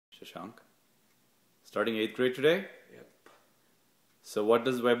Shashank. Starting 8th grade today? Yep. So what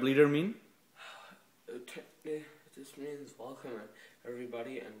does web leader mean? It just means welcome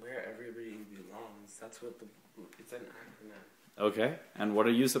everybody and where everybody belongs. That's what it's an acronym. Okay. And what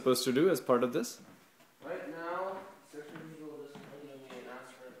are you supposed to do as part of this? Right now, certain people will just come to me and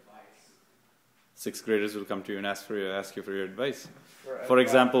ask for advice. 6th graders will come to you and ask you for your advice. For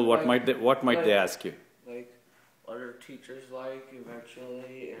example, what might they ask you? Like, what are teachers like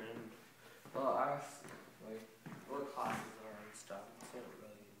eventually, and they'll ask like what classes are and stuff. It's not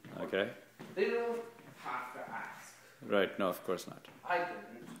really. Okay. They don't have to ask. Right. No, of course not. I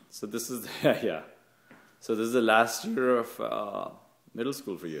didn't. So this is yeah. So this is the last year of middle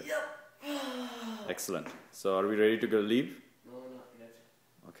school for you. Yep. Excellent. So are we ready to go leave?